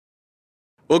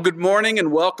Well, good morning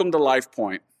and welcome to Life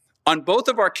Point. On both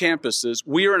of our campuses,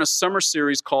 we are in a summer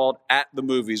series called At the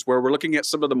Movies, where we're looking at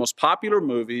some of the most popular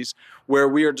movies where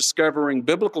we are discovering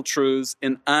biblical truths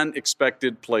in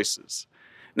unexpected places.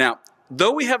 Now,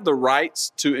 though we have the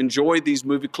rights to enjoy these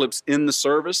movie clips in the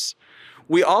service,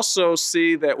 we also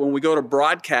see that when we go to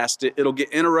broadcast it, it'll get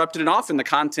interrupted and often the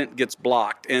content gets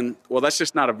blocked. And, well, that's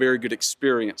just not a very good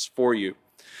experience for you.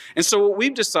 And so what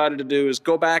we've decided to do is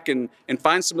go back and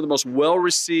find some of the most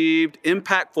well-received,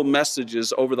 impactful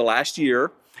messages over the last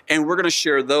year, and we're going to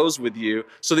share those with you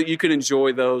so that you can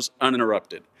enjoy those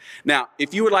uninterrupted. Now,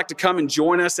 if you would like to come and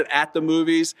join us at the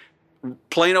Movies,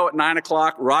 Plano at 9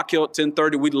 o'clock, Rock Hill at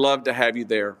 10:30, we'd love to have you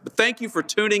there. But thank you for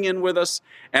tuning in with us,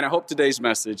 and I hope today's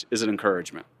message is an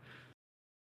encouragement.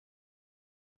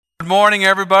 Good morning,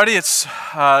 everybody. It's,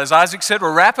 as Isaac said,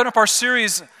 we're wrapping up our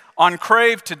series on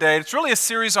Crave today. It's really a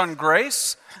series on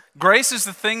grace. Grace is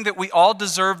the thing that we all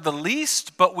deserve the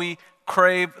least, but we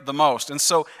crave the most. And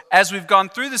so as we've gone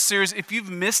through this series, if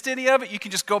you've missed any of it, you can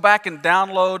just go back and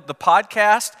download the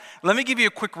podcast. Let me give you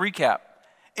a quick recap.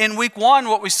 In week 1,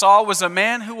 what we saw was a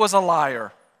man who was a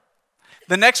liar.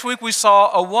 The next week, we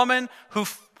saw a woman who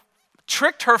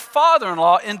tricked her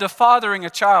father-in-law into fathering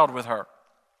a child with her.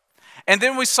 And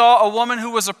then we saw a woman who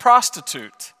was a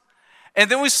prostitute. And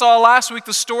then we saw last week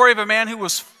the story of a man who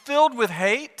was filled with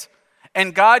hate,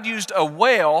 and God used a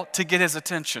whale to get his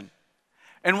attention.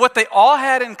 And what they all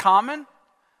had in common,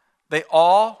 they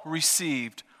all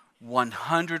received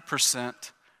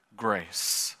 100%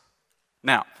 grace.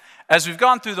 Now, as we've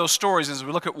gone through those stories, as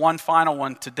we look at one final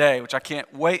one today, which I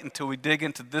can't wait until we dig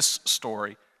into this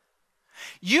story,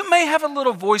 you may have a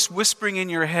little voice whispering in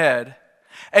your head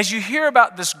as you hear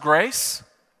about this grace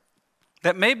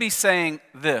that may be saying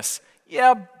this: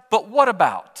 yeah, but what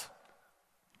about?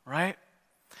 Right?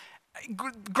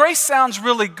 Grace sounds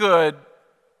really good,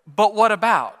 but what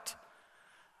about?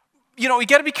 You know, you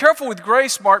got to be careful with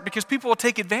grace, Mark, because people will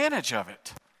take advantage of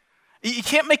it. You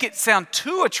can't make it sound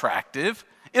too attractive.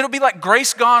 It'll be like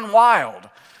grace gone wild.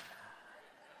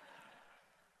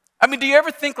 I mean, do you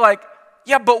ever think like,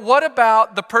 yeah, but what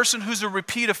about the person who's a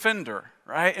repeat offender,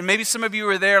 right? And maybe some of you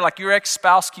are there, like your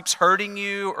ex-spouse keeps hurting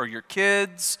you, or your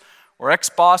kids, or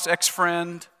ex-boss,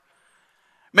 ex-friend.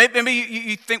 Maybe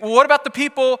you think, well, what about the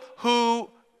people who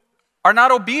are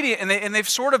not obedient and they've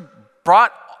sort of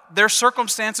brought their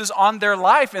circumstances on their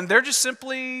life and they're just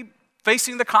simply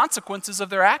facing the consequences of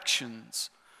their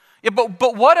actions? Yeah,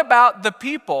 but what about the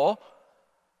people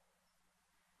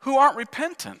who aren't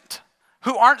repentant,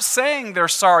 who aren't saying they're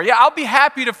sorry? Yeah, I'll be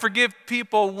happy to forgive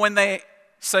people when they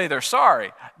say they're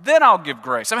sorry. Then I'll give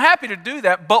grace. I'm happy to do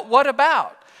that, but what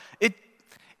about?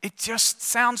 It just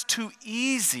sounds too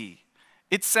easy.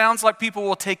 It sounds like people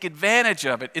will take advantage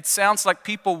of it. It sounds like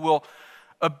people will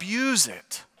abuse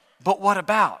it. But what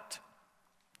about?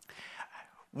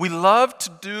 We love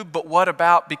to do but what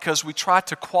about because we try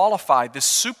to qualify this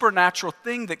supernatural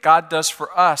thing that God does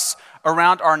for us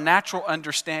around our natural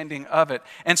understanding of it.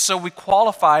 And so we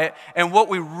qualify it, and what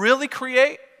we really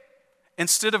create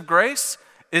instead of grace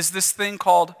is this thing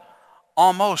called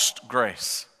almost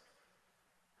grace.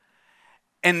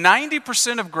 And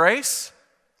 90% of grace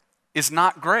is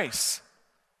not grace.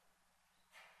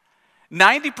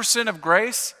 90% of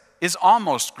grace is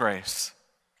almost grace.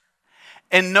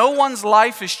 And no one's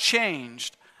life is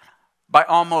changed by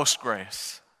almost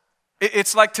grace.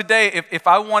 It's like today, if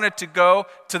I wanted to go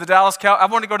to the I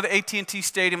wanted to go to the AT&T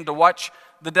Stadium to watch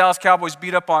the Dallas Cowboys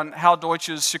beat up on Hal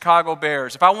Deutsch's Chicago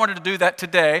Bears. If I wanted to do that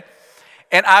today,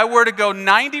 and I were to go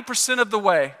 90% of the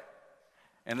way,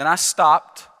 and then I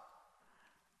stopped,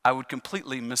 I would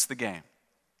completely miss the game.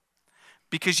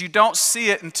 Because you don't see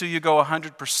it until you go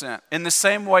 100%. In the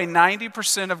same way,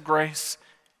 90% of grace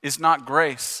is not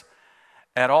grace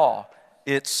at all.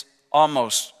 It's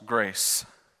almost grace.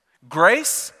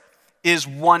 Grace is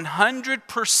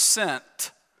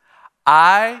 100%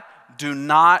 I do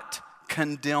not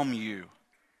condemn you.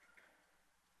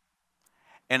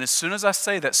 And as soon as I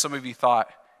say that, some of you thought,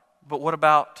 but what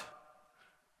about?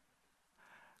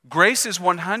 Grace is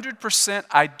 100%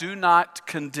 I do not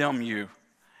condemn you.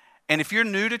 And if you're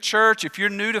new to church, if you're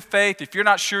new to faith, if you're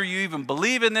not sure you even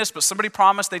believe in this, but somebody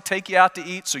promised they'd take you out to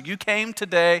eat, so you came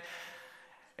today,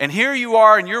 and here you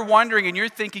are, and you're wondering, and you're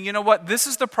thinking, you know what, this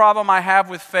is the problem I have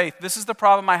with faith. This is the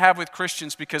problem I have with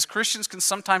Christians, because Christians can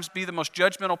sometimes be the most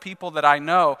judgmental people that I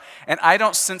know, and I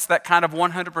don't sense that kind of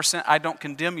 100% I don't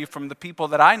condemn you from the people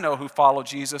that I know who follow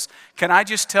Jesus. Can I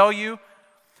just tell you,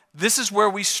 this is where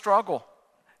we struggle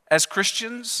as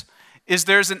Christians, is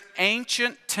there's an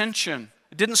ancient tension.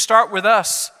 It didn't start with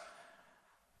us,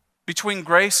 between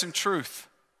grace and truth.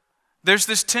 There's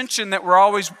this tension that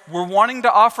we're wanting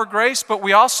to offer grace, but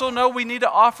we also know we need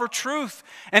to offer truth.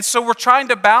 And so we're trying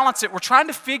to balance it. We're trying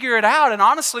to figure it out. And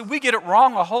honestly, we get it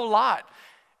wrong a whole lot.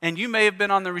 And you may have been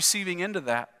on the receiving end of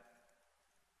that.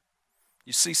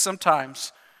 You see,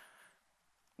 sometimes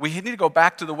we need to go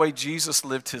back to the way Jesus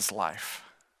lived his life.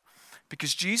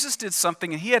 Because Jesus did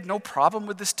something and he had no problem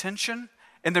with this tension.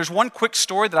 And there's one quick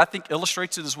story that I think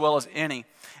illustrates it as well as any.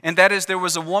 And that is, there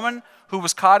was a woman who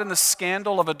was caught in the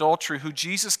scandal of adultery who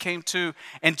Jesus came to.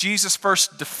 And Jesus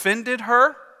first defended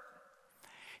her.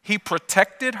 He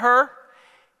protected her.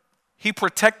 He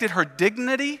protected her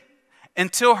dignity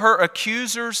until her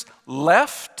accusers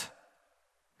left.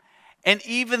 And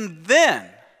even then,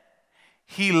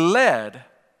 he led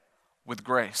with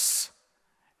grace.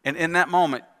 And in that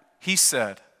moment, he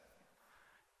said,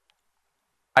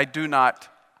 I do not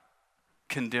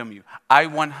condemn you. I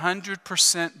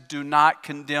 100% do not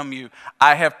condemn you.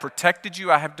 I have protected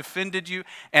you, I have defended you,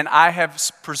 and I have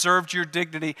preserved your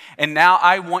dignity. And now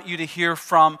I want you to hear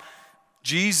from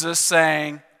Jesus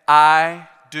saying, I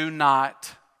do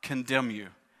not condemn you.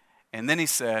 And then he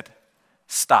said,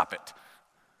 stop it.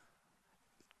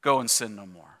 Go and sin no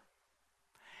more.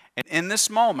 And in this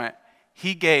moment,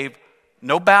 he gave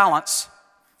no balance.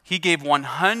 He gave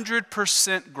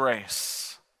 100%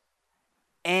 grace.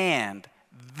 And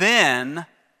then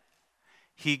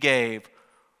he gave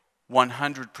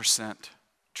 100%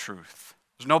 truth.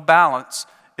 There's no balance.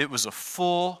 It was a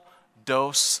full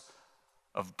dose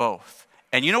of both.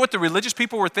 And you know what the religious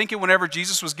people were thinking whenever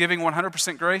Jesus was giving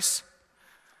 100% grace?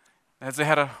 As they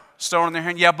had a stone in their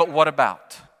hand, yeah, but what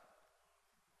about?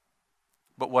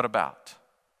 But what about?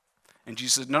 And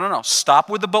Jesus said, no, stop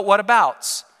with the but what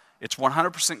abouts. It's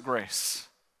 100% grace.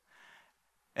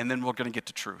 And then we're going to get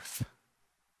to truth.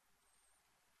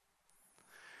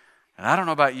 And I don't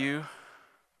know about you,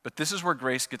 but this is where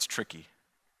grace gets tricky.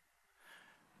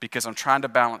 Because I'm trying to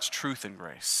balance truth and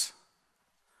grace.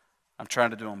 I'm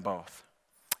trying to do them both.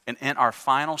 And in our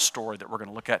final story that we're going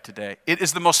to look at today, it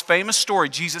is the most famous story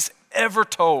Jesus ever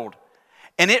told.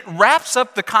 And it wraps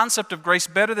up the concept of grace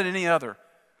better than any other.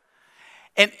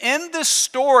 And in this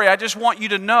story, I just want you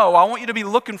to know, I want you to be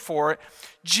looking for it.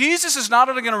 Jesus is not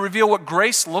only going to reveal what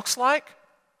grace looks like,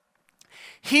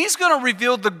 he's going to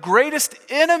reveal the greatest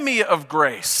enemy of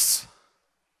grace.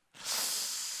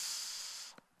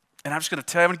 And I'm just going to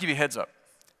tell you, I'm going to give you a heads up.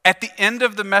 At the end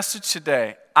of the message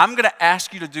today, I'm going to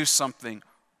ask you to do something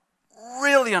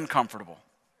really uncomfortable.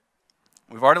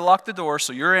 We've already locked the door,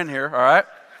 so you're in here, all right?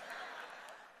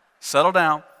 Settle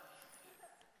down.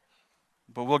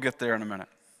 But we'll get there in a minute.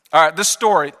 All right, this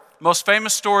story, most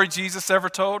famous story Jesus ever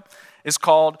told, is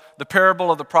called the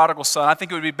parable of the prodigal son. I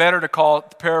think it would be better to call it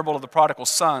the parable of the prodigal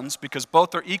sons because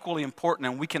both are equally important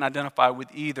and we can identify with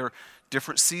either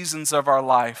different seasons of our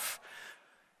life.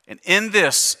 And in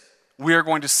this, we are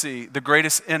going to see the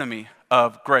greatest enemy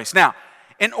of grace. Now,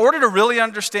 in order to really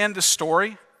understand this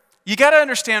story, you got to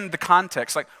understand the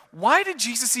context. Like, why did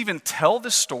Jesus even tell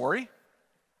this story?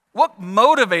 What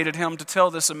motivated him to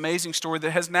tell this amazing story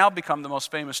that has now become the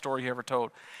most famous story he ever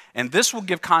told? And this will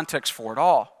give context for it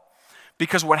all.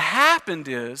 Because what happened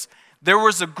is there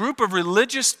was a group of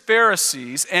religious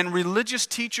Pharisees and religious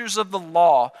teachers of the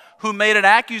law who made an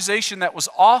accusation that was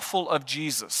awful of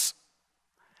Jesus.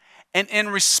 And in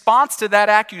response to that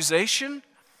accusation,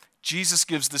 Jesus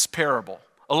gives this parable,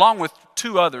 along with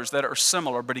two others that are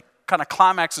similar, but he kind of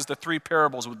climaxes the three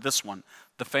parables with this one,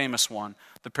 the famous one,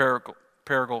 the parable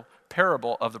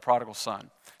of the prodigal son.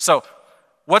 So,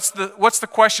 what's the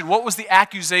question? What was the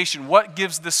accusation? What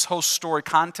gives this whole story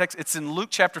context? It's in Luke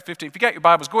chapter 15. If you got your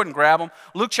Bibles, go ahead and grab them.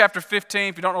 Luke chapter 15,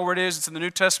 if you don't know where it is, it's in the New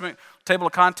Testament table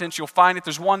of contents. You'll find it.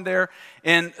 There's one there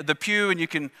in the pew, and you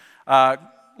can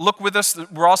look with us.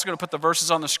 We're also going to put the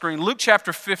verses on the screen. Luke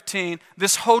chapter 15,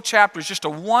 this whole chapter is just a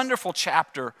wonderful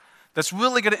chapter that's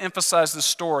really going to emphasize this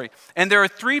story. And there are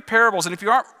three parables, and if you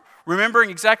aren't remembering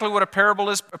exactly what a parable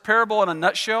is, a parable in a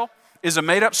nutshell is a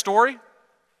made-up story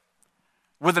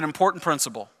with an important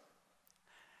principle.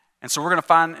 And so we're going to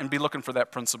find and be looking for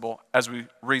that principle as we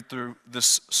read through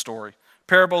this story.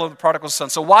 Parable of the prodigal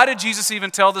son. So why did Jesus even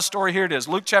tell this story? Here it is,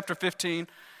 Luke chapter 15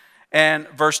 and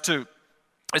verse 2.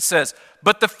 It says,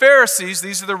 but the Pharisees,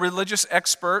 these are the religious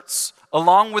experts,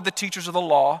 along with the teachers of the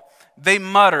law, they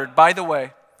muttered. By the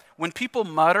way, when people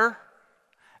mutter,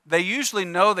 they usually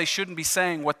know they shouldn't be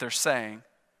saying what they're saying,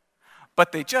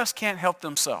 but they just can't help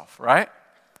themselves, right?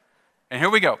 And here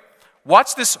we go.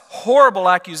 Watch this horrible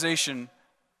accusation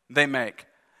they make.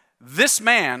 This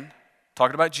man,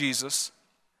 talking about Jesus,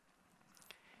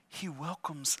 he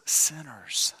welcomes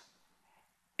sinners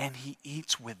and he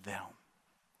eats with them.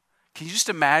 Can you just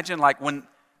imagine, like when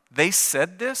they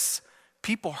said this,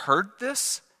 people heard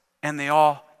this and they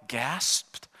all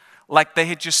gasped, like they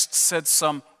had just said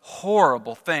some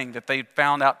horrible thing that they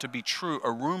found out to be true,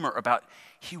 a rumor about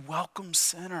he welcomes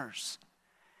sinners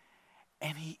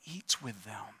and he eats with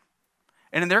them.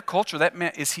 And in their culture, that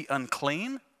meant, is he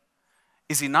unclean?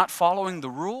 Is he not following the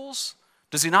rules?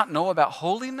 Does he not know about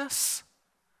holiness?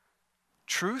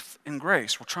 Truth and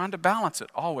grace. We're trying to balance it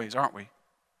always, aren't we?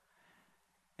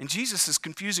 And Jesus is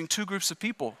confusing two groups of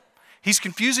people. He's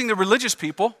confusing the religious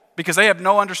people because they have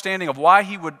no understanding of why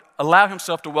he would allow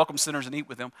himself to welcome sinners and eat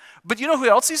with them. But you know who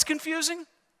else he's confusing?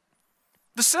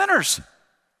 The sinners.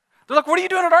 They're like, what are you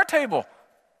doing at our table?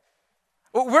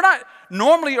 We're not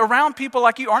normally around people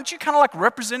like you. Aren't you kind of like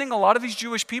representing a lot of these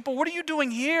Jewish people? What are you doing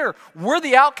here? We're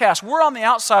the outcasts. We're on the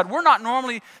outside. We're not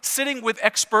normally sitting with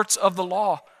experts of the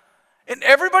law. And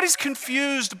everybody's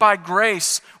confused by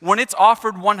grace. When it's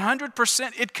offered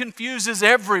 100%, it confuses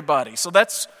everybody. So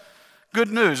that's good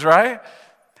news, right?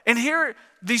 And here,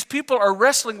 these people are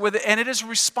wrestling with it, and it is a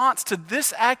response to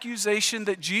this accusation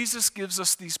that Jesus gives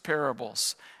us these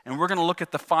parables. And we're going to look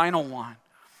at the final one,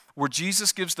 where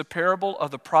Jesus gives the parable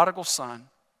of the prodigal son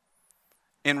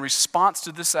in response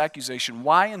to this accusation.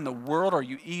 Why in the world are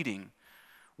you eating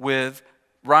with,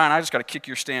 Ryan, I just got to kick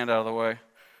your stand out of the way.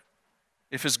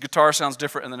 If his guitar sounds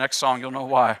different in the next song, you'll know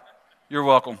why. You're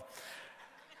welcome.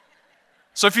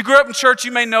 So if you grew up in church,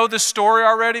 you may know this story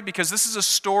already, because this is a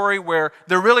story where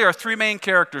there really are three main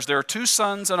characters. There are two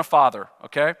sons and a father,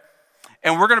 okay?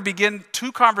 And we're going to begin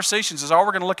two conversations is all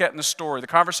we're going to look at in this story. The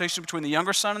conversation between the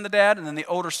younger son and the dad, and then the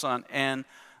older son and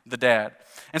the dad.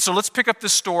 And so let's pick up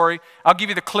this story. I'll give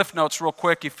you the cliff notes real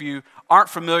quick if you aren't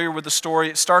familiar with the story.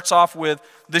 It starts off with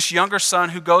this younger son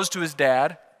who goes to his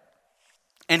dad,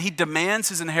 and he demands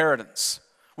his inheritance,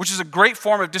 which is a great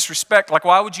form of disrespect. Like,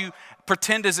 why would you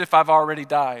pretend as if I've already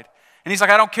died? And he's like,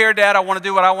 I don't care, Dad. I want to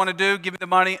do what I want to do. Give me the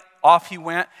money. Off he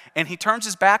went. And he turns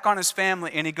his back on his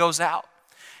family, and he goes out.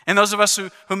 And those of us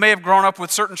who may have grown up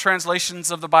with certain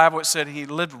translations of the Bible, it said he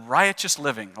lived righteous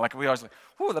living. Like we always like,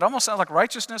 ooh, that almost sounds like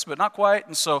righteousness, but not quite.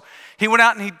 And so he went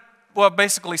out and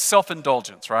basically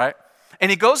self-indulgence, right? And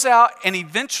he goes out and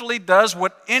eventually does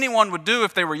what anyone would do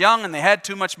if they were young and they had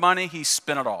too much money. He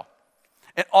spent it all.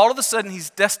 And all of a sudden,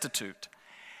 he's destitute.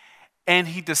 And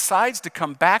he decides to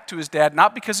come back to his dad,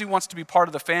 not because he wants to be part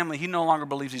of the family. He no longer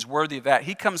believes he's worthy of that.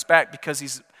 He comes back because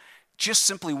he's just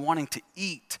simply wanting to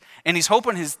eat. And he's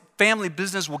hoping his family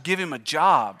business will give him a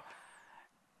job.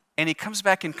 And he comes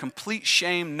back in complete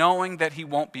shame, knowing that he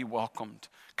won't be welcomed,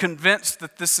 convinced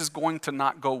that this is going to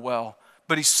not go well.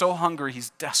 But he's so hungry,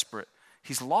 he's desperate.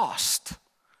 He's lost.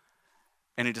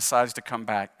 And he decides to come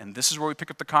back. And this is where we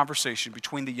pick up the conversation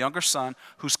between the younger son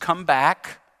who's come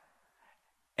back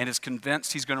and is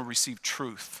convinced he's going to receive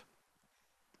truth.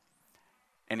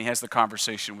 And he has the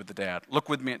conversation with the dad. Look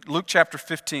with me at Luke chapter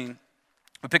 15.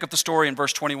 We pick up the story in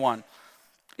verse 21.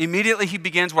 Immediately he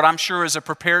begins what I'm sure is a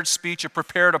prepared speech, a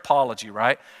prepared apology,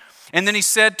 right? And then he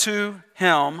said to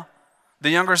him, the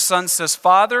younger son says,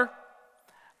 Father,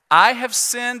 I have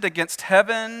sinned against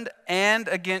heaven and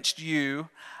against you.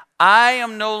 I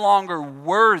am no longer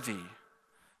worthy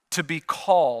to be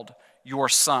called your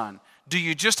son. Do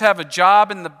you just have a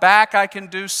job in the back I can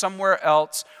do somewhere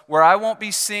else where I won't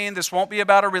be seen? This won't be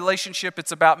about a relationship.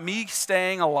 It's about me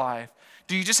staying alive.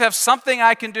 Do you just have something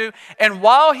I can do? And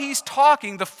while he's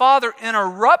talking, the father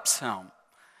interrupts him.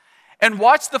 And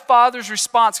watch the father's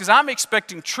response, because I'm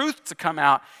expecting truth to come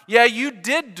out. Yeah, you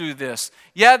did do this.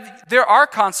 Yeah, there are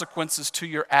consequences to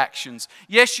your actions.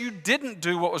 Yes, you didn't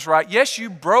do what was right. Yes,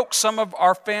 you broke some of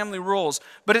our family rules.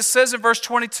 But it says in verse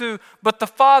 22, but the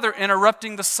father,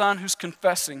 interrupting the son who's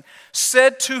confessing,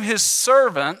 said to his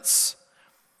servants,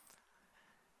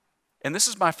 and this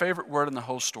is my favorite word in the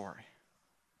whole story.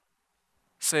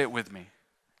 Say it with me,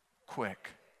 quick.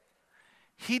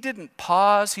 He didn't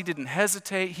pause, he didn't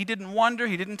hesitate, he didn't wonder,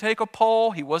 he didn't take a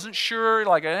poll, he wasn't sure,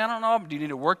 like, I don't know, do you need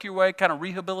to work your way, kind of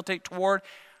rehabilitate toward?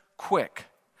 Quick.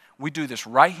 We do this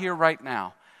right here, right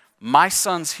now. My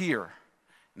son's here.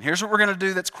 And here's what we're going to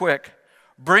do that's quick.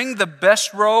 Bring the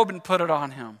best robe and put it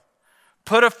on him.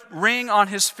 Put a ring on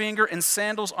his finger and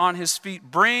sandals on his feet.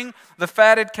 Bring the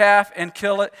fatted calf and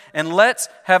kill it, and let's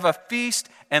have a feast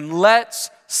and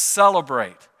let's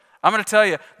celebrate. I'm going to tell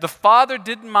you, the father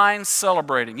didn't mind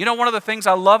celebrating. You know, one of the things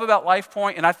I love about Life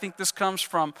Point, and I think this comes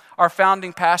from our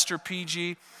founding pastor,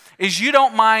 PG, is you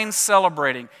don't mind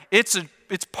celebrating. It's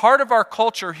part of our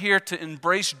culture here to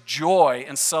embrace joy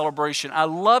and celebration. I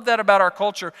love that about our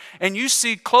culture. And you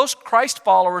see close Christ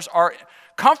followers are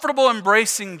comfortable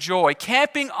embracing joy,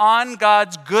 camping on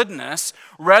God's goodness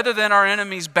rather than our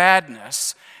enemy's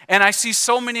badness. And I see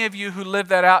so many of you who live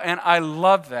that out, and I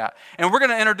love that. And we're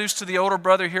going to introduce to the older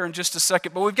brother here in just a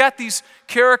second. But we've got these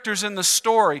characters in the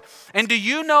story. And do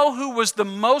you know who was the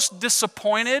most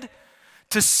disappointed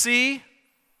to see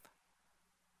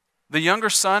the younger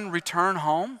son return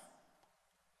home?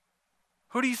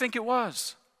 Who do you think it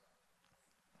was?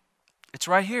 It's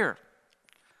right here.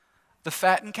 The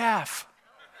fattened calf.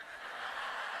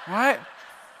 Right?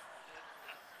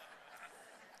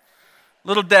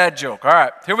 Little dad joke. All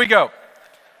right, here we go.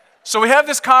 So we have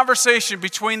this conversation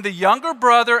between the younger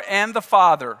brother and the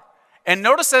father. And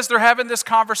notice as they're having this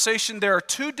conversation, there are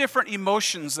two different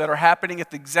emotions that are happening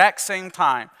at the exact same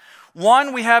time.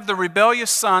 One, we have the rebellious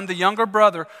son, the younger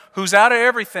brother, who's out of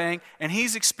everything, and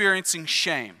he's experiencing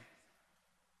shame.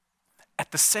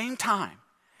 At the same time,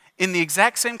 in the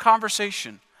exact same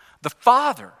conversation, the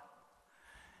father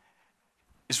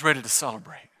is ready to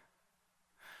celebrate.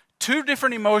 Two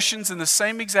different emotions in the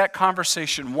same exact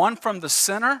conversation, one from the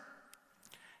sinner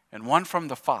and one from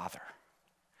the father.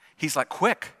 He's like,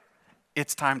 quick,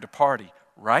 it's time to party.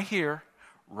 Right here,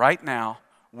 right now,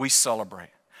 we celebrate.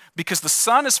 Because the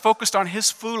son is focused on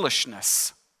his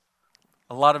foolishness.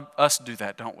 A lot of us do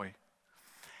that, don't we?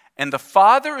 And the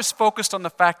father is focused on the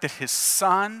fact that his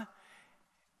son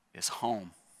is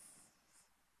home.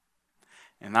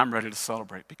 And I'm ready to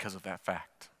celebrate because of that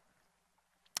fact.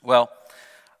 Well,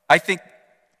 I think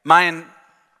my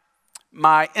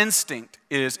instinct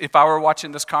is, if I were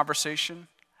watching this conversation,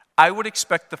 I would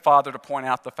expect the father to point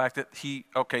out the fact that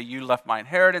you left my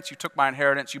inheritance, you took my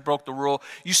inheritance, you broke the rule,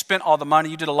 you spent all the money,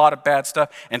 you did a lot of bad stuff,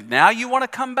 and now you want to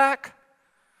come back?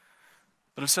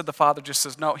 But instead the father just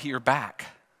says, no, you're back.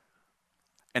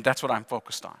 And that's what I'm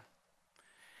focused on.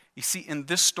 You see, in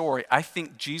this story, I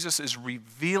think Jesus is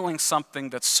revealing something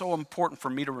that's so important for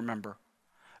me to remember.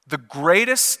 The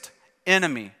greatest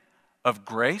enemy of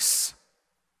grace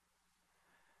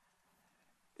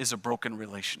is a broken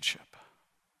relationship.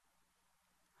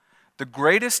 The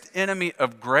greatest enemy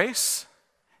of grace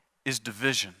is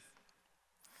division.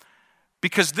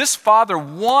 Because this father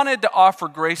wanted to offer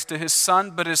grace to his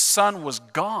son, but his son was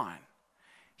gone.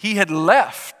 He had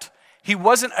left. He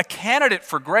wasn't a candidate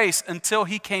for grace until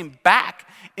he came back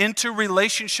into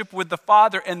relationship with the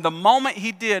Father. And the moment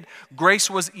he did, grace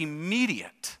was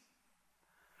immediate.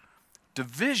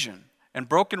 Division and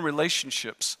broken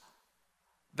relationships,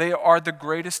 they are the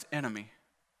greatest enemy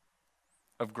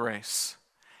of grace.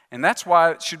 And that's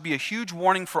why it should be a huge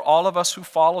warning for all of us who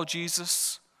follow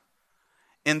Jesus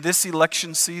in this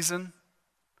election season,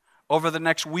 over the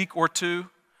next week or two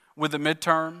with the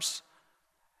midterms.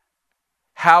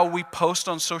 How we post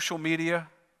on social media,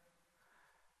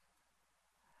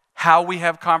 how we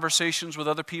have conversations with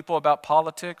other people about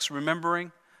politics,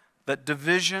 remembering that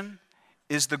division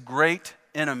is the great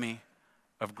enemy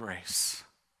of grace.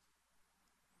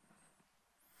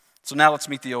 So now let's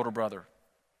meet the older brother.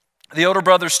 The older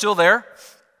brother's still there.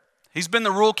 He's been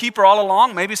the rule keeper all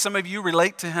along. Maybe some of you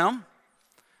relate to him.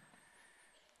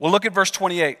 Well, look at verse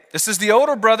 28. It says, the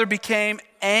older brother became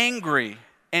angry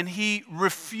and he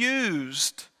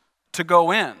refused to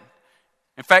go in.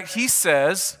 In fact, he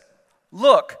says,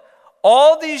 look,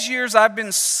 all these years I've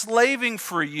been slaving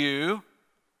for you,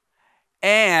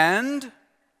 and,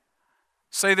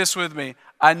 say this with me,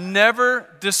 I never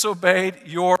disobeyed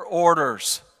your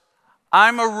orders.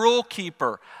 I'm a rule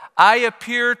keeper. I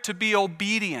appear to be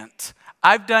obedient.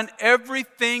 I've done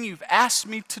everything you've asked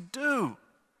me to do.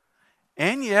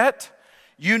 And yet,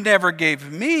 you never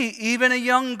gave me even a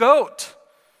young goat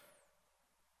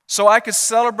so I could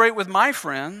celebrate with my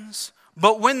friends.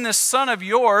 But when this son of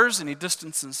yours, and he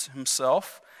distances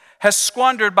himself, has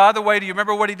squandered, by the way, do you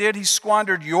remember what he did? He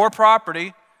squandered your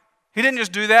property. He didn't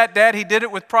just do that, Dad. He did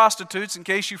it with prostitutes, in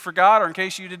case you forgot or in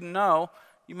case you didn't know.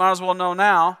 You might as well know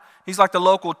now. He's like the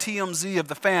local TMZ of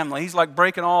the family. He's like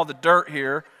breaking all the dirt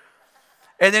here.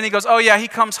 And then he goes, oh yeah, he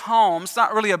comes home. It's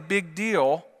not really a big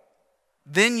deal.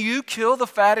 Then you kill the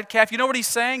fatted calf. You know what he's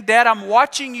saying? Dad, I'm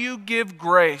watching you give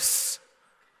grace.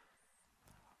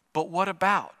 But what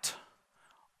about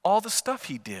all the stuff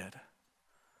he did?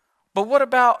 But what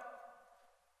about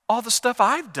all the stuff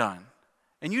I've done?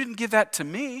 And you didn't give that to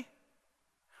me.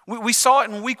 We saw it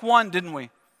in week 1, didn't we?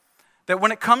 That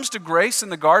when it comes to grace in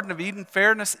the Garden of Eden,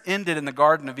 fairness ended in the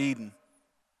Garden of Eden.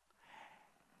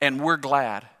 And we're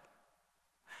glad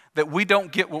that we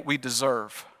don't get what we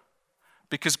deserve.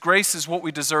 Because grace is what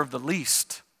we deserve the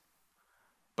least,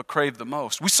 but crave the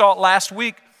most. We saw it last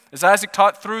week as Isaac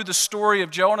taught through the story of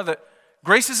Jonah that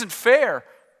grace isn't fair.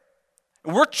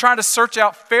 We're trying to search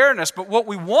out fairness, but what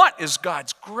we want is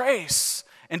God's grace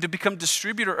and to become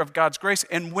distributor of God's grace.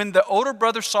 And when the older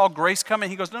brother saw grace coming,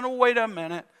 he goes, no, wait a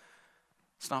minute.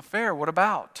 It's not fair. What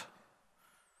about?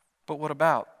 But what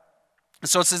about? And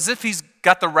so it's as if he's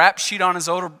got the rap sheet on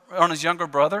his younger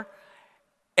brother,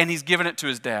 and he's giving it to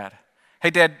his dad.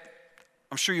 Hey, Dad,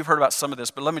 I'm sure you've heard about some of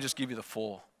this, but let me give you the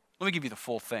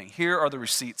full thing. Here are the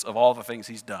receipts of all the things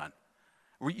he's done.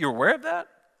 You're aware of that?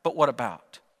 But what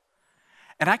about?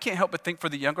 And I can't help but think for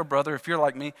the younger brother, if you're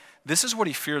like me, this is what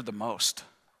he feared the most,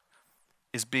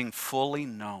 is being fully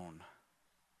known.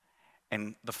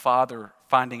 And the father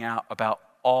finding out about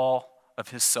all of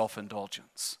his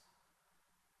self-indulgence.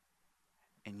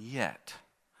 And yet,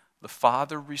 the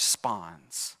father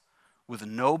responds with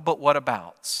no but what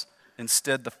abouts.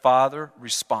 Instead, the father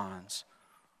responds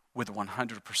with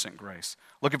 100% grace.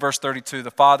 Look at verse 32. The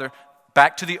father,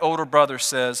 back to the older brother,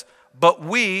 says, but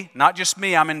we, not just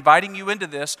me, I'm inviting you into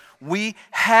this, we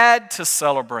had to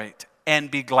celebrate and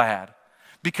be glad.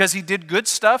 Because he did good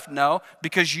stuff? No.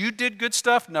 Because you did good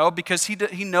stuff? No. Because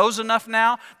he knows enough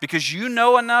now? Because you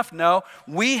know enough? No.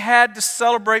 We had to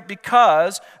celebrate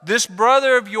because this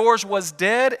brother of yours was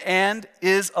dead and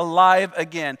is alive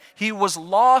again. He was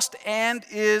lost and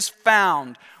is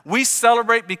found. We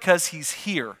celebrate because he's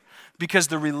here. Because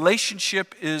the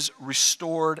relationship is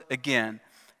restored again.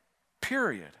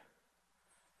 Period.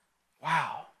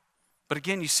 Wow. But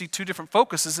again, you see two different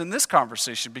focuses in this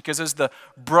conversation, because as the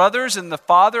brothers and the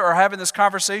father are having this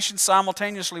conversation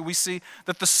simultaneously, we see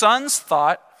that the sons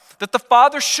thought that the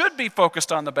father should be focused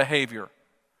on the behavior.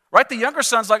 Right? The younger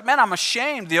son's like, man, I'm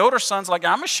ashamed. The older son's like,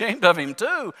 I'm ashamed of him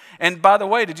too. And by the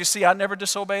way, did you see I never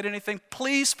disobeyed anything?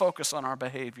 Please focus on our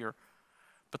behavior.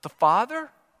 But the father,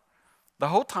 the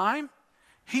whole time,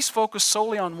 he's focused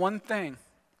solely on one thing.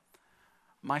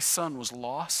 My son was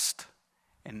lost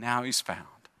and now he's found.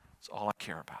 That's all I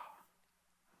care about.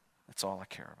 That's all I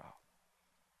care about.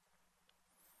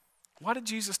 Why did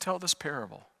Jesus tell this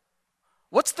parable?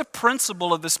 What's the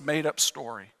principle of this made-up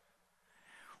story?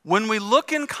 When we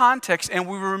look in context and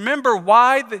we remember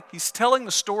why he's telling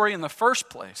the story in the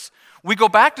first place, we go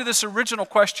back to this original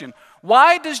question.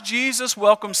 Why does Jesus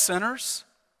welcome sinners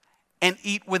and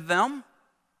eat with them?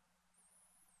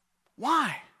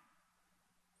 Why?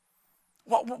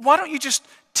 Why don't you just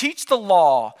teach the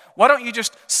law? Why don't you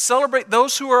just celebrate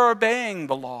those who are obeying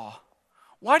the law?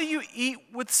 Why do you eat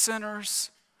with sinners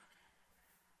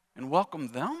and welcome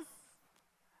them?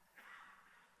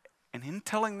 And in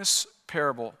telling this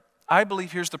parable, I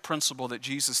believe here's the principle that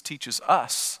Jesus teaches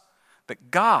us,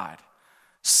 that God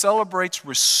celebrates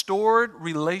restored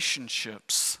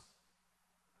relationships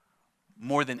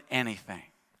more than anything.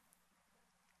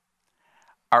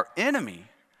 Our enemy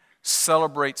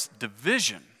celebrates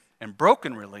division and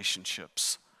broken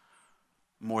relationships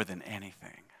more than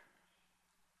anything.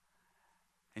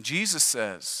 And Jesus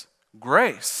says,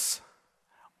 grace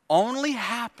only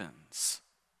happens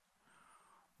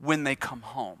when they come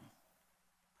home,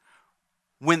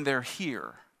 when they're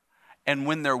here, and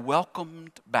when they're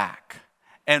welcomed back,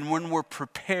 and when we're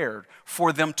prepared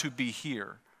for them to be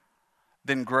here,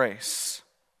 then grace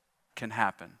can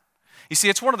happen. You see,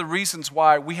 it's one of the reasons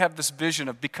why we have this vision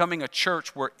of becoming a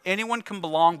church where anyone can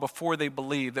belong before they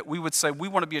believe, that we would say we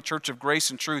want to be a church of grace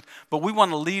and truth, but we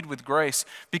want to lead with grace.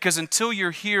 Because until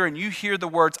you're here and you hear the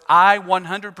words, I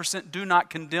 100% do not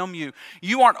condemn you,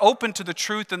 you aren't open to the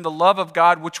truth and the love of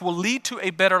God, which will lead to a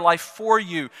better life for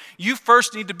you. You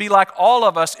first need to be like all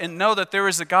of us and know that there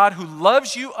is a God who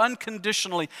loves you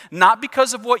unconditionally, not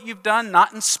because of what you've done,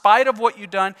 not in spite of what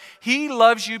you've done. He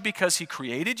loves you because He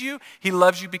created you. He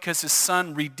loves you because His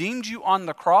Son redeemed you on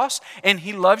the cross, and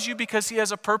He loves you because He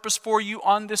has a purpose for you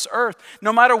on this earth.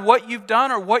 No matter what you've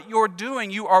done or what you're doing,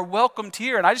 you are welcomed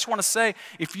here. And I just want to say,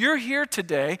 if you're here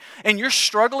today and you're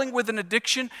struggling with an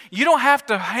addiction, you don't have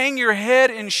to hang your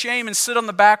head in shame and sit on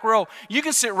the back row. You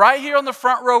can sit right here on the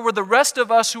front row with the rest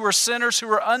of us who are sinners, who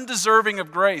are undeserving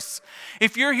of grace.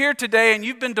 If you're here today and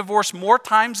you've been divorced more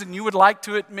times than you would like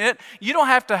to admit, you don't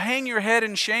have to hang your head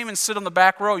in shame and sit on the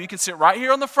back row. You can sit right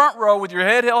here on the front row with your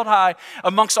head held high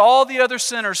amongst all the other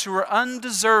sinners who are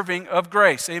undeserving of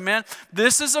grace. Amen?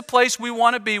 This is a place we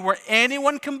want to be where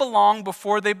anyone can belong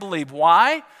before they believe.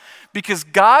 Why? Because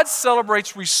God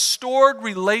celebrates restored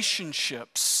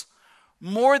relationships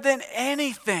more than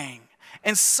anything.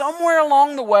 And somewhere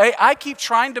along the way, I keep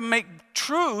trying to make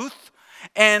truth,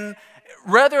 and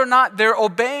whether or not they're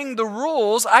obeying the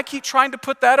rules, I keep trying to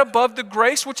put that above the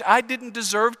grace which I didn't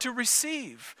deserve to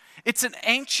receive. It's an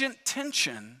ancient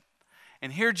tension.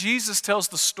 And here Jesus tells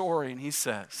the story and He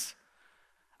says,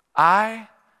 I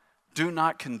do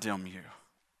not condemn you.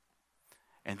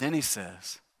 And then He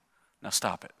says, now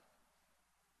stop it.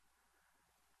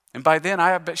 And by then,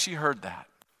 I bet she heard that.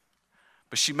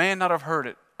 But she may not have heard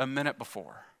it a minute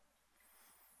before.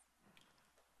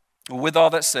 With all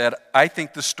that said, I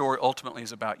think this story ultimately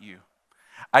is about you.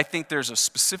 I think there's a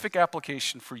specific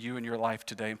application for you in your life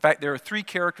today. In fact, there are 3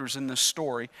 characters in this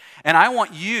story, and I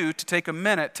want you to take a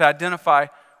minute to identify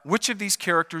which of these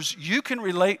characters you can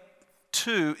relate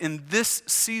to in this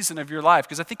season of your life,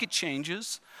 because I think it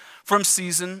changes from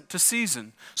season to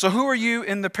season. So who are you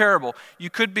in the parable? You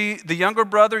could be the younger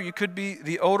brother, you could be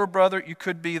the older brother, you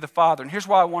could be the father. And here's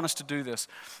why I want us to do this.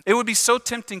 It would be so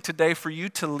tempting today for you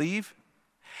to leave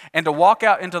and to walk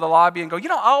out into the lobby and go, I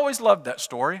always loved that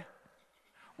story.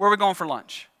 Where are we going for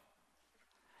lunch?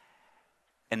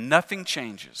 And nothing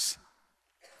changes.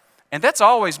 And that's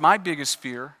always my biggest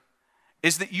fear,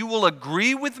 is that you will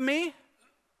agree with me,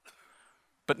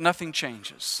 but nothing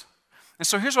changes. And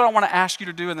so here's what I want to ask you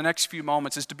to do in the next few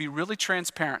moments, is to be really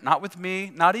transparent, not with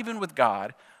me, not even with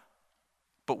God,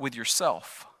 but with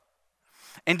yourself.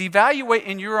 And evaluate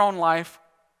in your own life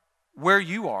where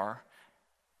you are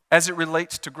as it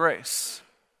relates to grace.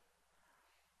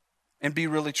 And be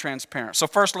really transparent. So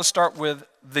first, let's start with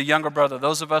the younger brother,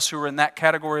 those of us who are in that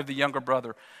category of the younger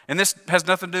brother. And this has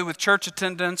nothing to do with church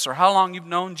attendance or how long you've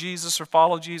known Jesus or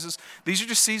followed Jesus. These are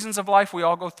just seasons of life we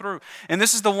all go through. And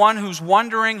this is the one who's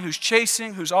wondering, who's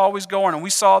chasing, who's always going. And we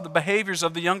saw the behaviors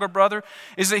of the younger brother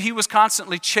is that he was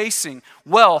constantly chasing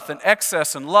wealth and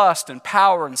excess and lust and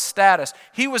power and status.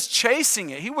 He was chasing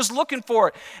it. He was looking for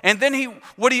it. And then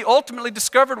what he ultimately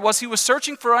discovered was he was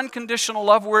searching for unconditional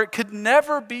love where it could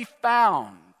never be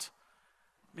found.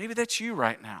 Maybe that's you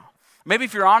right now. Maybe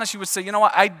if you're honest, you would say, you know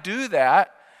what, I do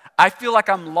that. I feel like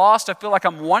I'm lost. I feel like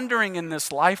I'm wandering in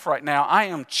this life right now. I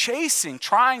am chasing,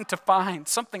 trying to find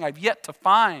something I've yet to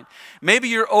find. Maybe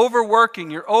you're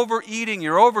overworking, you're overeating,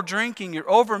 you're overdrinking, you're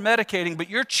overmedicating, but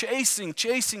you're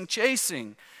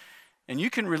chasing. And you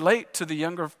can relate to the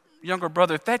younger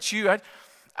brother. If that's you,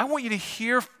 I want you to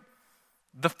hear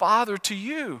the Father to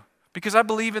you. Because I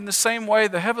believe in the same way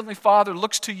the Heavenly Father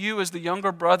looks to you as the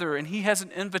younger brother, and He has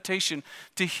an invitation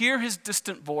to hear His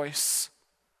distant voice,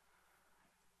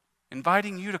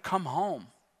 inviting you to come home.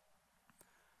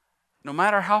 No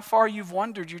matter how far you've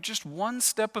wandered, you're just one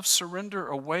step of surrender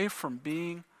away from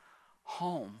being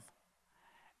home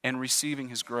and receiving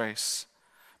His grace.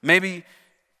 Maybe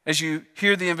as you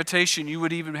hear the invitation, you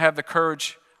would even have the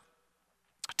courage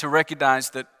to recognize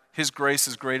that His grace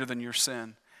is greater than your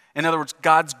sin. In other words,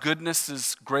 God's goodness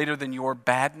is greater than your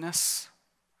badness.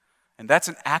 And that's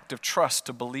an act of trust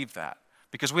to believe that,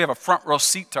 because we have a front row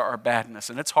seat to our badness,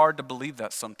 and it's hard to believe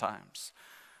that sometimes.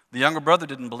 The younger brother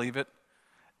didn't believe it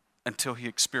until he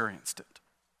experienced it.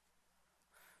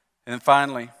 And then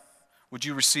finally, would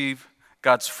you receive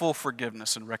God's full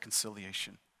forgiveness and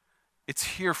reconciliation? It's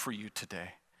here for you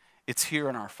today. It's here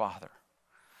in our Father.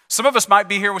 Some of us might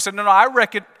be here, we said, no, I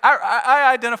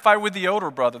identify with the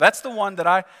older brother. That's the one that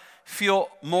I feel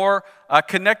more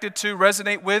connected to,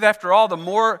 resonate with. After all, the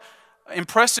more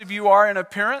impressive you are in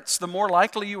appearance, the more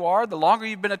likely you are. The longer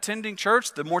you've been attending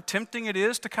church, the more tempting it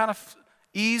is to kind of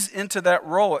ease into that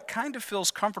role. It kind of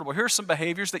feels comfortable. Here are some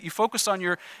behaviors that you focus on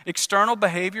your external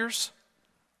behaviors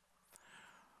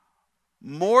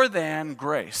more than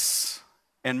grace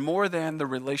and more than the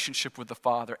relationship with the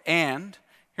Father. And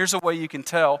here's a way you can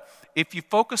tell. If you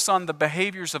focus on the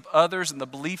behaviors of others and the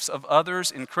beliefs of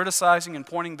others in criticizing and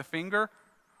pointing the finger,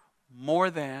 more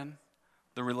than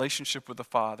the relationship with the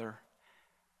Father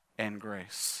and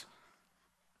grace.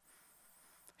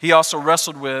 He also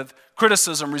wrestled with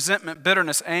criticism, resentment,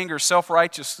 bitterness, anger,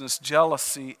 self-righteousness,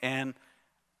 jealousy, and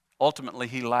ultimately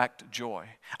he lacked joy.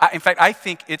 In fact, I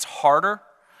think it's harder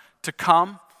to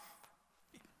come.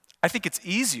 I think it's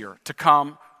easier to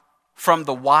come from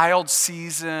the wild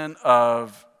season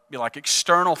of like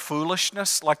external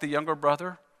foolishness like the younger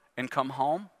brother and come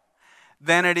home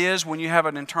than it is when you have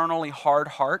an internally hard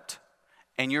heart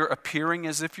and you're appearing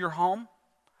as if you're home.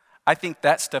 I think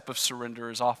that step of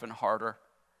surrender is often harder.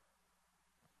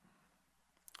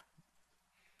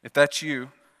 If that's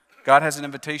you, God has an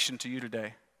invitation to you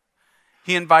today.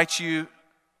 He invites you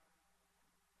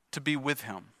to be with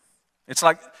Him. It's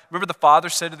like, remember the father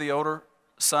said to the older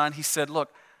son, he said,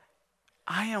 look,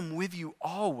 I am with you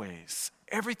always.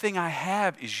 Everything I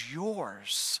have is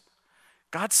yours.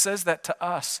 God says that to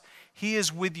us. He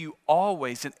is with you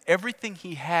always, and everything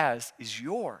He has is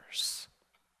yours.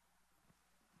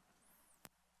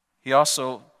 He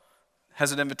also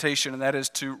has an invitation, and that is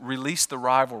to release the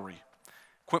rivalry.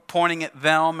 Quit pointing at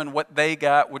them and what they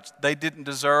got, which they didn't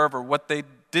deserve, or what they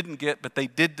didn't get, but they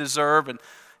did deserve,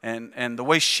 and the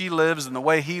way she lives and the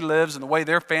way he lives and the way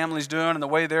their family's doing and the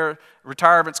way their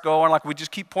retirement's going. Like we just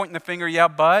keep pointing the finger, yeah,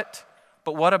 but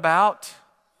what about?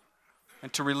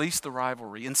 And to release the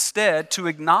rivalry. Instead, to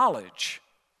acknowledge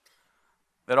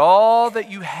that all that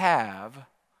you have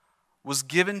was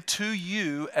given to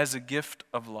you as a gift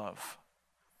of love.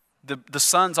 The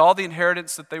sons, all the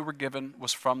inheritance that they were given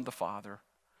was from the Father.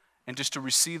 And just to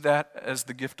receive that as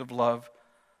the gift of love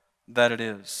that it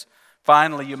is.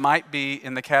 Finally, you might be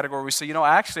in the category where we say,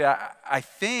 actually, I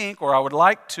think, or I would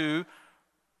like to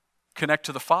connect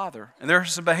to the Father. And there are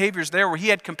some behaviors there where he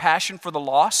had compassion for the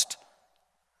lost.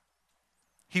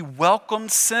 He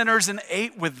welcomed sinners and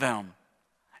ate with them.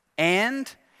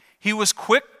 And he was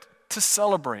quick to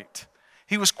celebrate.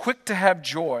 He was quick to have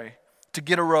joy, to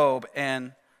get a robe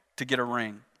and to get a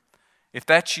ring. If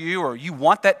that's you, or you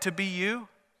want that to be you,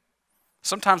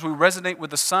 sometimes we resonate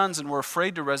with the sons and we're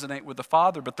afraid to resonate with the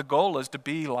Father, but the goal is to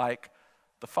be like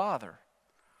the Father.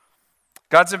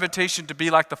 God's invitation to be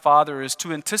like the Father is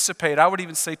to anticipate, I would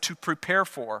even say to prepare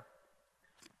for,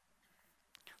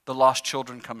 the lost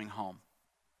children coming home.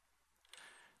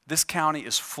 This county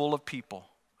is full of people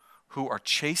who are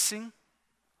chasing,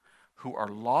 who are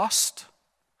lost,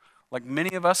 like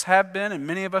many of us have been and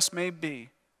many of us may be.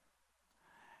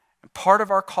 And part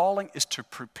of our calling is to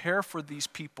prepare for these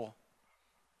people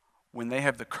when they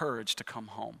have the courage to come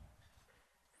home.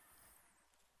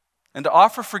 And to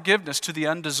offer forgiveness to the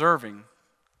undeserving,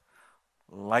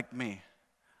 like me,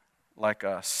 like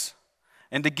us.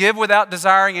 And to give without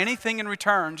desiring anything in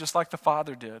return, just like the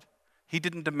Father did. He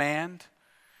didn't demand,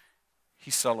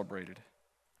 he celebrated.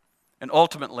 And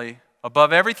ultimately,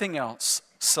 above everything else,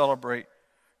 celebrate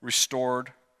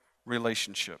restored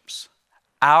relationships.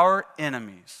 Our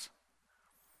enemies'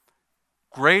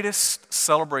 greatest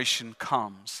celebration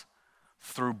comes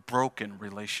through broken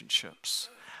relationships.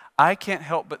 I can't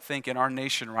help but think in our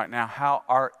nation right now how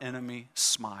our enemy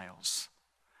smiles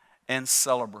and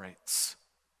celebrates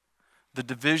the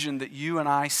division that you and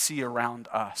I see around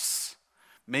us.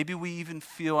 Maybe we even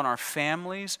feel in our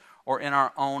families or in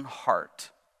our own heart.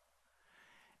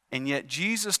 And yet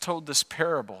Jesus told this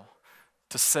parable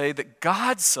to say that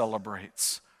God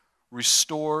celebrates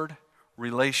restored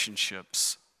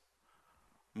relationships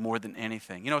more than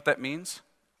anything. You know what that means?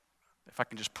 If I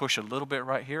can just push a little bit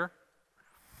right here.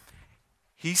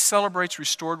 He celebrates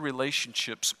restored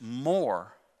relationships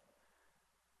more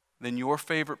than your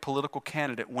favorite political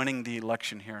candidate winning the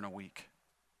election here in a week.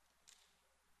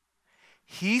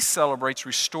 He celebrates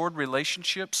restored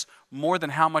relationships more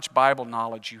than how much Bible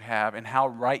knowledge you have and how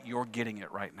right you're getting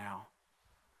it right now.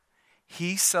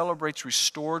 He celebrates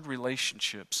restored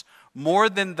relationships more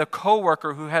than the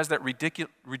coworker who has that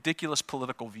ridiculous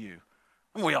political view.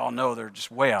 And we all know they're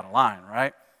just way out of line,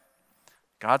 right?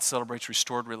 God celebrates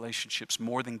restored relationships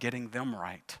more than getting them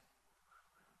right.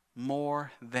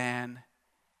 More than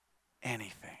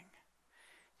anything.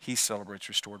 He celebrates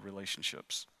restored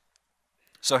relationships.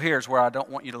 So here's where I don't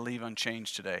want you to leave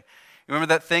unchanged today. Remember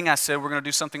that thing I said we're going to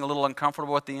do something a little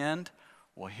uncomfortable at the end?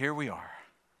 Well, here we are.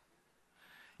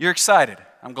 You're excited.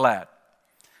 I'm glad.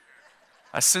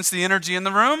 I sense the energy in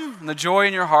the room and the joy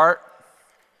in your heart,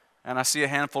 and I see a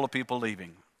handful of people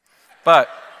leaving. But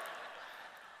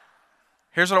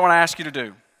here's what I want to ask you to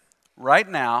do. Right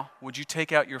now, would you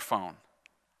take out your phone?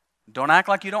 Don't act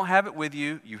like you don't have it with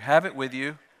you. You have it with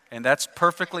you, and that's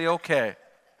perfectly okay.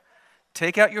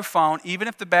 Take out your phone, even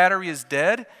if the battery is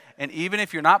dead, and even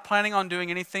if you're not planning on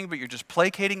doing anything, but you're just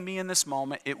placating me in this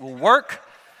moment, it will work.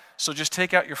 So just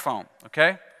take out your phone,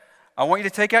 okay? I want you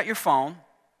to take out your phone,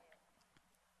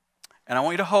 and I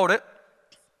want you to hold it.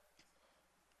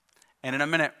 And in a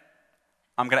minute,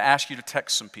 I'm going to ask you to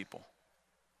text some people.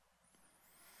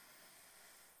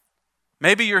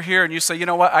 Maybe you're here and you say, you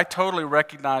know what, I totally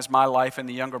recognize my life in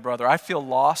the younger brother. I feel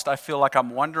lost. I feel like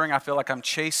I'm wondering. I feel like I'm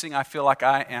chasing. I feel like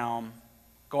I am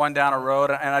going down a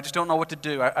road, and I just don't know what to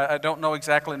do. I don't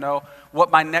exactly know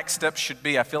what my next step should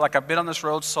be. I feel like I've been on this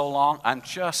road so long, I'm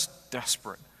just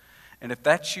desperate. And if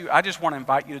that's you, I just want to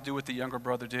invite you to do what the younger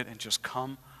brother did and just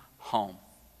come home.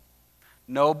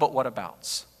 No but what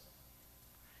abouts.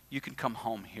 You can come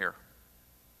home here.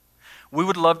 We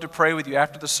would love to pray with you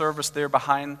after the service there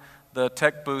behind the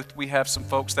tech booth. We have some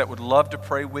folks that would love to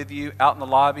pray with you out in the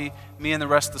lobby. Me and the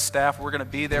rest of the staff, we're going to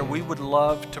be there. We would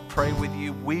love to pray with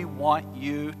you. We want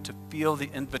you to feel the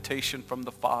invitation from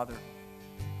the Father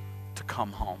to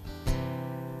come home.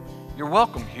 You're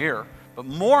welcome here, but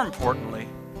more importantly,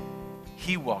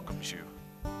 He welcomes you.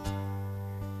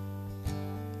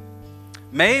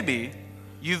 Maybe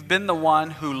you've been the one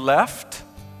who left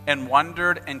and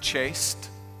wondered and chased,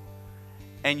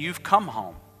 and you've come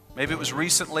home. Maybe it was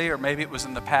recently or maybe it was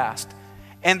in the past.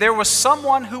 And there was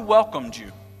someone who welcomed you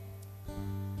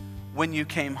when you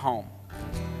came home.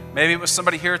 Maybe it was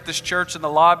somebody here at this church in the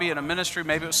lobby in a ministry.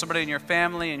 Maybe it was somebody in your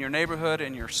family, in your neighborhood,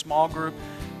 in your small group,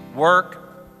 work.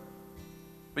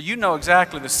 But you know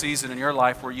exactly the season in your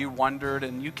life where you wondered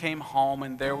and you came home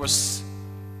and there was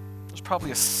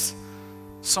probably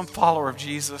some follower of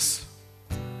Jesus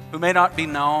who may not be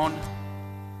known,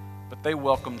 but they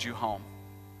welcomed you home.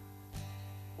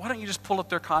 Why don't you just pull up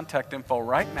their contact info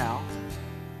right now,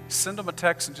 send them a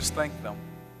text and just thank them.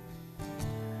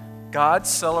 God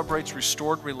celebrates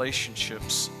restored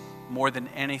relationships more than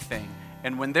anything.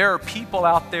 And when there are people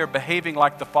out there behaving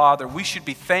like the Father, we should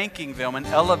be thanking them and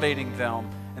elevating them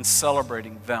and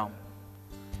celebrating them.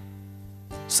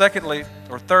 Secondly,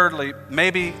 or thirdly,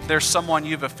 maybe there's someone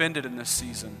you've offended in this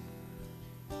season.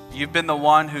 You've been the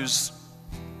one who's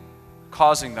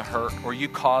causing the hurt, or you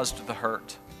caused the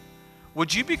hurt.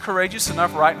 Would you be courageous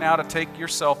enough right now to take your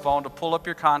cell phone, to pull up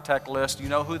your contact list, you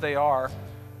know who they are,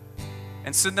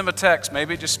 and send them a text?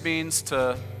 Maybe it just means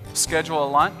to schedule a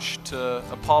lunch, to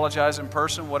apologize in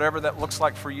person, whatever that looks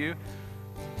like for you.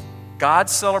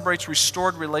 God celebrates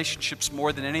restored relationships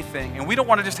more than anything. And we don't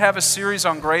want to just have a series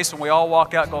on grace and we all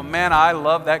walk out going, man, I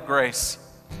love that grace.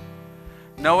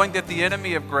 Knowing that the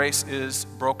enemy of grace is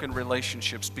broken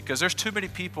relationships, because there's too many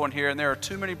people in here and there are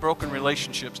too many broken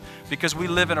relationships because we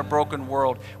live in a broken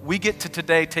world. We get to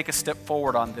today take a step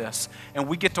forward on this, and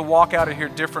we get to walk out of here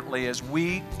differently as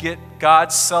we get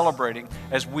God celebrating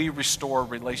as we restore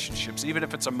relationships, even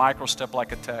if it's a micro step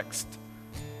like a text.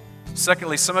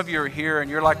 Secondly, some of you are here and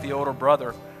you're like the older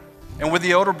brother. And with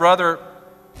the older brother,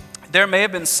 there may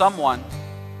be someone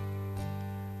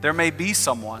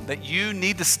that you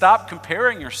need to stop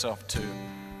comparing yourself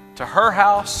to her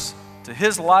house, to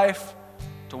his life,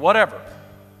 to whatever,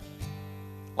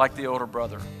 like the older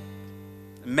brother.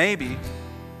 Maybe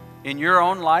in your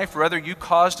own life, whether you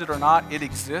caused it or not, it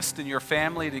exists in your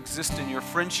family, it exists in your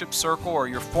friendship circle or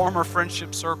your former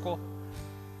friendship circle.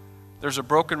 There's a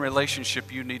broken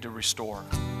relationship you need to restore.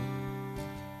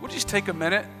 We'll just take a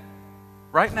minute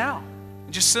right now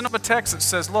and just send them a text that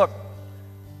says, look,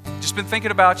 just been thinking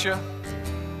about you.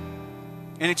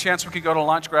 Any chance we could go to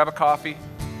lunch, grab a coffee,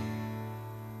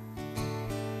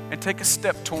 and take a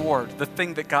step toward the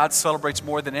thing that God celebrates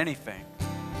more than anything,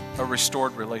 a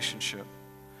restored relationship.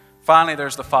 Finally,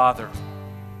 there's the Father.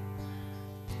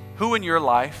 Who in your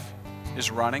life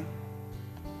is running?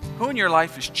 Who in your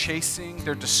life is chasing?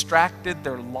 They're distracted,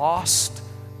 they're lost,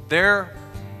 they're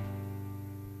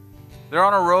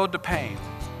on a road to pain.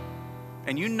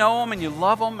 And you know them and you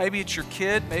love them. Maybe it's your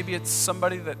kid, maybe it's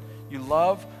somebody that you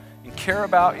love and care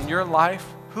about in your life.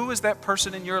 Who is that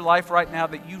person in your life right now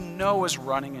that you know is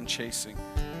running and chasing?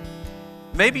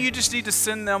 Maybe you just need to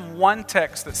send them one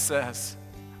text that says,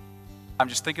 I'm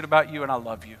just thinking about you and I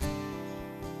love you.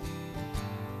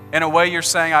 In a way you're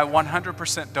saying, I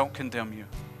 100% don't condemn you.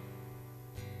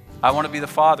 I want to be the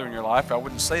father in your life. I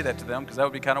wouldn't say that to them because that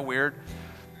would be kind of weird.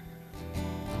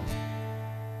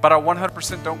 But I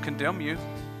 100% don't condemn you.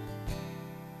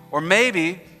 Or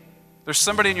maybe there's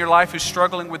somebody in your life who's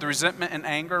struggling with resentment and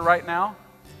anger right now.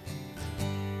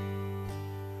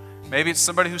 Maybe it's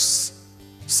somebody who's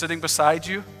sitting beside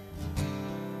you.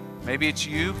 Maybe it's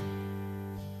you.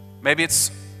 Maybe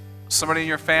it's somebody in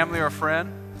your family or a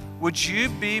friend. Would you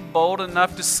be bold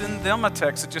enough to send them a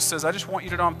text that just says, I just want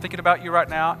you to know I'm thinking about you right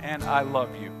now and I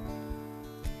love you.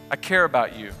 I care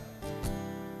about you.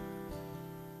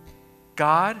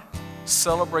 God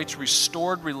celebrates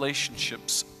restored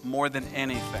relationships more than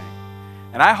anything.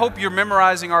 And I hope you're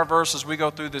memorizing our verse as we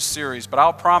go through this series, but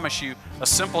I'll promise you a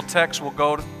simple text will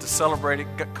go to celebrate it,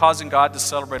 causing God to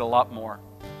celebrate a lot more,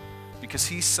 because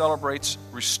he celebrates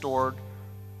restored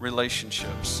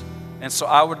relationships. And so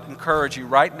I would encourage you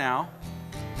right now,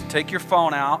 take your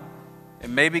phone out,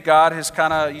 and maybe God has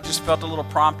you just felt a little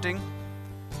prompting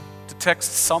to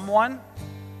text someone,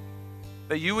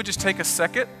 that you would just take a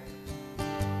second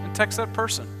and text that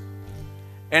person.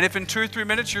 And if in 2 or 3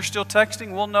 minutes you're still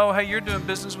texting, we'll know, hey, you're doing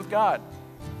business with God.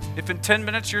 If in 10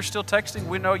 minutes you're still texting,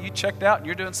 we know you checked out and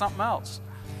you're doing something else.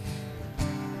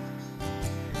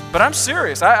 But I'm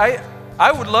serious. I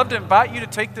would love to invite you to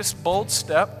take this bold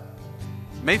step.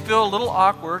 It may feel a little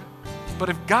awkward, but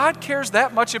if God cares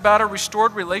that much about a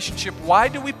restored relationship, why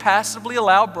do we passively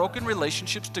allow broken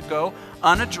relationships to go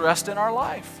unaddressed in our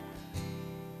life?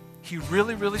 He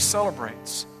really, really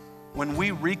celebrates when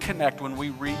we reconnect, when we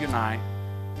reunite,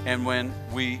 and when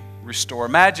we restore.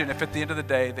 Imagine if at the end of the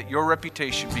day that your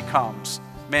reputation becomes,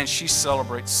 man, she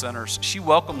celebrates sinners. She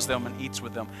welcomes them and eats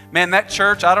with them. Man, that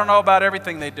church, I don't know about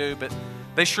everything they do, but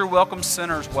they sure welcome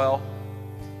sinners well.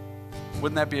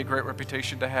 Wouldn't that be a great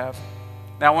reputation to have?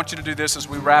 Now I want you to do this as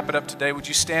we wrap it up today. Would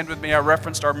you stand with me? I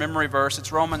referenced our memory verse.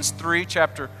 It's Romans 3,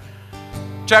 chapter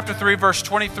 3, verse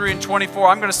 23 and 24.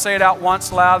 I'm going to say it out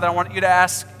once loud. Then I want you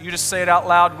to say it out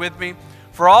loud with me.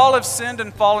 For all have sinned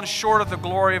and fallen short of the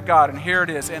glory of God. And here it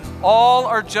is. And all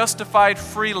are justified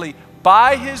freely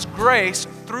by His grace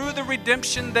through the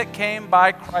redemption that came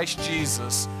by Christ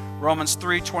Jesus. Romans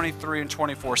 3:23 and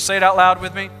 24. Say it out loud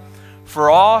with me. For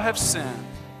all have sinned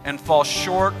and fall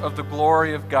short of the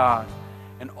glory of God.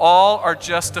 And all are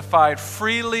justified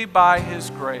freely by His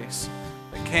grace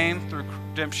that came through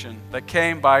redemption that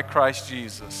came by Christ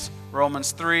Jesus.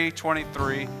 Romans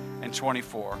 3:23 and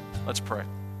 24. Let's pray.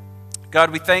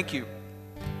 God, we thank you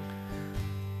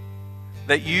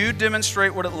that you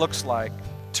demonstrate what it looks like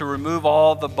to remove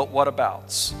all the but what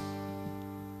abouts,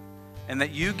 and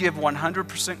that you give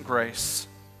 100% grace.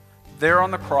 There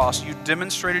on the cross, you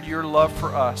demonstrated your love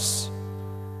for us,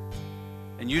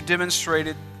 and you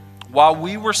demonstrated while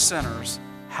we were sinners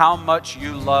how much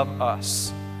you love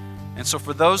us. And so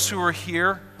for those who are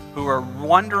here, who are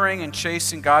wondering and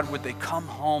chasing God, would they come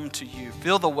home to you?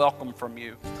 Feel the welcome from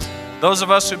you. Those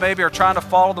of us who maybe are trying to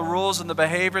follow the rules and the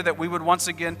behavior, that we would once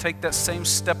again take that same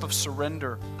step of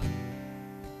surrender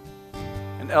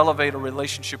and elevate a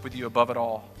relationship with you above it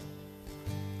all.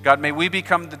 God, may we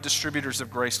become the distributors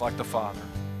of grace like the Father.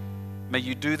 May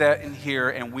you do that in here,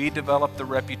 and we develop the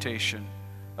reputation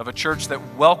of a church that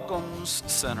welcomes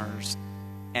sinners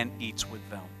and eats with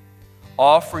them.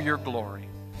 All for your glory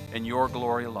and your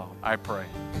glory alone, I pray.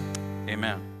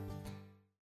 Amen.